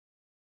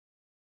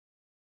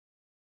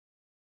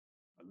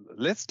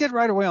Let's get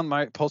right away on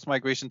my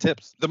post-migration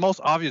tips. The most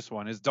obvious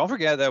one is don't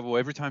forget that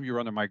every time you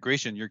run a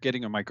migration, you're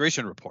getting a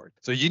migration report.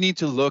 So you need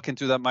to look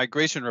into that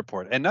migration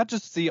report and not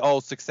just see, oh,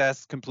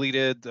 success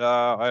completed,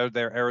 are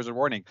there errors or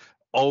warning.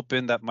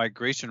 Open that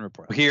migration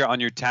report. Here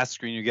on your task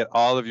screen, you get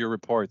all of your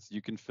reports.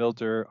 You can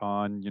filter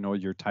on,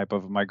 your type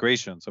of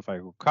migration. So if I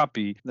go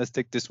copy, let's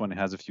take this one. It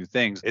has a few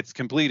things. It's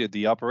completed,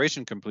 the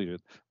operation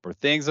completed, where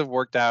things have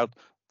worked out,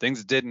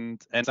 things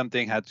didn't, and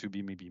something had to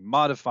be maybe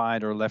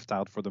modified or left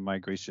out for the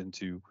migration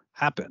to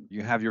happen.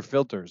 You have your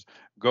filters.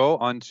 Go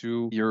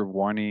onto your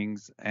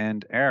warnings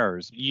and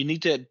errors. You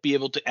need to be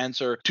able to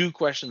answer two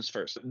questions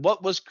first.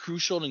 What was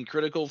crucial and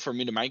critical for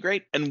me to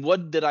migrate? And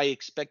what did I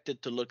expect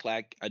it to look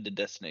like at the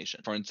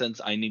destination? For instance,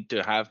 I need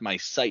to have my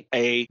site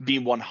A be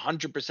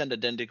 100%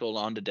 identical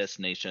on the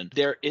destination.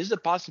 There is a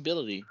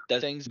possibility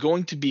that things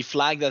going to be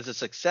flagged as a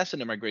success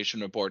in a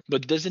migration report,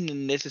 but doesn't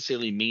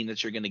necessarily mean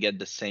that you're going to get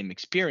the same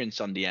experience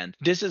on the end.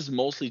 This is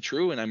mostly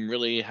true, and I'm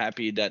really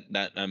happy that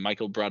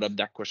Michael brought up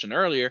that question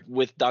earlier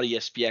with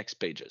 .espx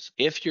pages.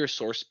 If your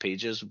source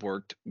pages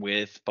worked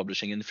with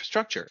publishing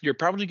infrastructure, you're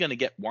probably going to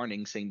get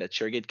warnings saying that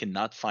ShareGate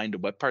cannot find the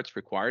web parts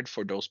required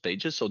for those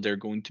pages, so they're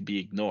going to be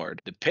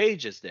ignored. The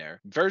page is there,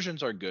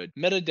 versions are good,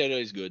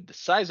 metadata is good, the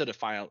size of the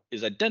file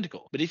is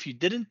identical. But if you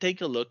didn't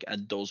take a look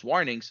at those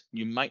warnings,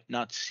 you might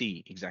not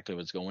see exactly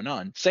what's going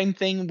on. Same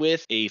thing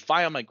with a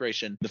file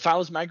migration. The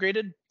file is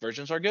migrated,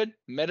 versions are good,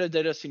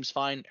 metadata seems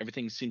fine,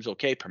 everything seems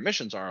okay,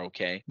 permissions are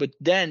okay. But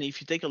then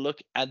if you take a look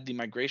at the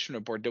migration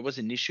report, there was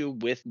an issue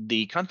with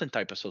the content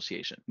type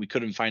association. We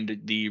couldn't find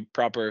the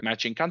proper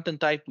matching content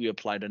type. We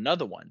applied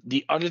another one.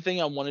 The other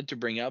thing I wanted to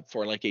bring up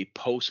for like a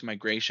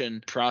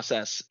post-migration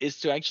process is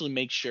to actually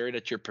make sure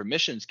that your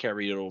permissions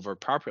carry it over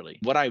properly.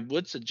 What I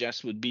would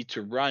suggest would be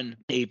to run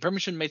a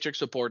permission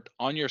matrix report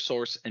on your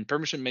source and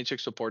permission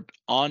matrix report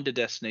on the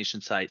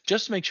destination site,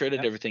 just to make sure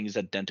that everything is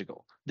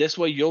identical. This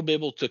way you'll be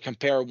able to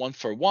compare one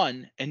for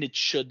one, and it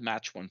should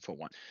match one for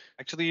one.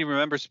 Actually,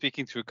 remember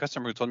speaking to a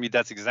customer who told me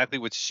that's exactly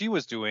what she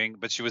was doing,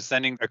 but she was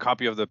sending a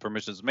copy of the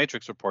permissions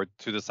matrix report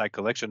to the site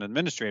collection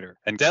administrator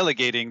and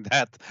delegating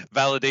that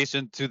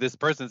validation to this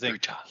person, saying,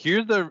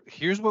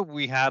 here's what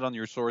we had on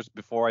your source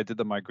before I did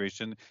the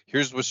migration.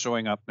 Here's what's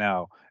showing up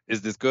now.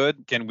 Is this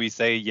good? Can we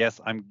say, yes,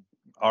 I'm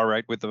all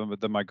right with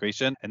the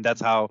migration? And that's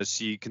how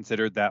she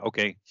considered that,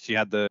 okay, she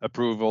had the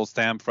approval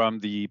stamp from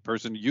the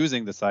person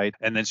using the site,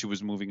 and then she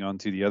was moving on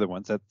to the other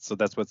ones. So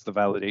that's what's the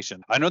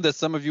validation. I know that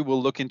some of you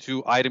will look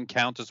into item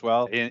count as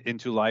well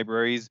into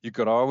libraries. You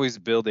could always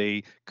build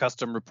a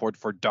custom report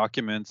for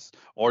documents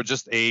or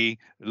just a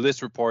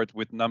list report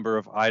with number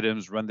of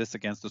items, run this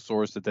against the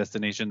source, the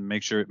destination,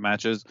 make sure it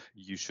matches.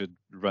 You should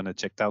run a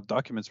checked out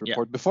documents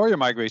report before your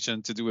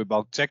migration to do a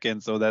bulk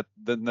check-in so that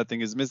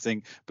nothing is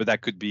missing. But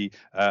that could be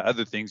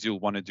other things you'll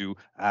want to do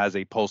as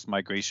a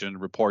post-migration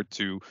report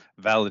to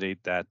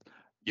validate that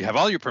you have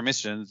all your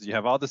permissions, you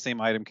have all the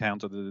same item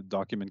count or the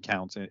document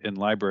counts in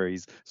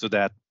libraries, so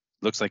that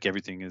looks like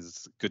everything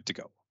is good to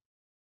go.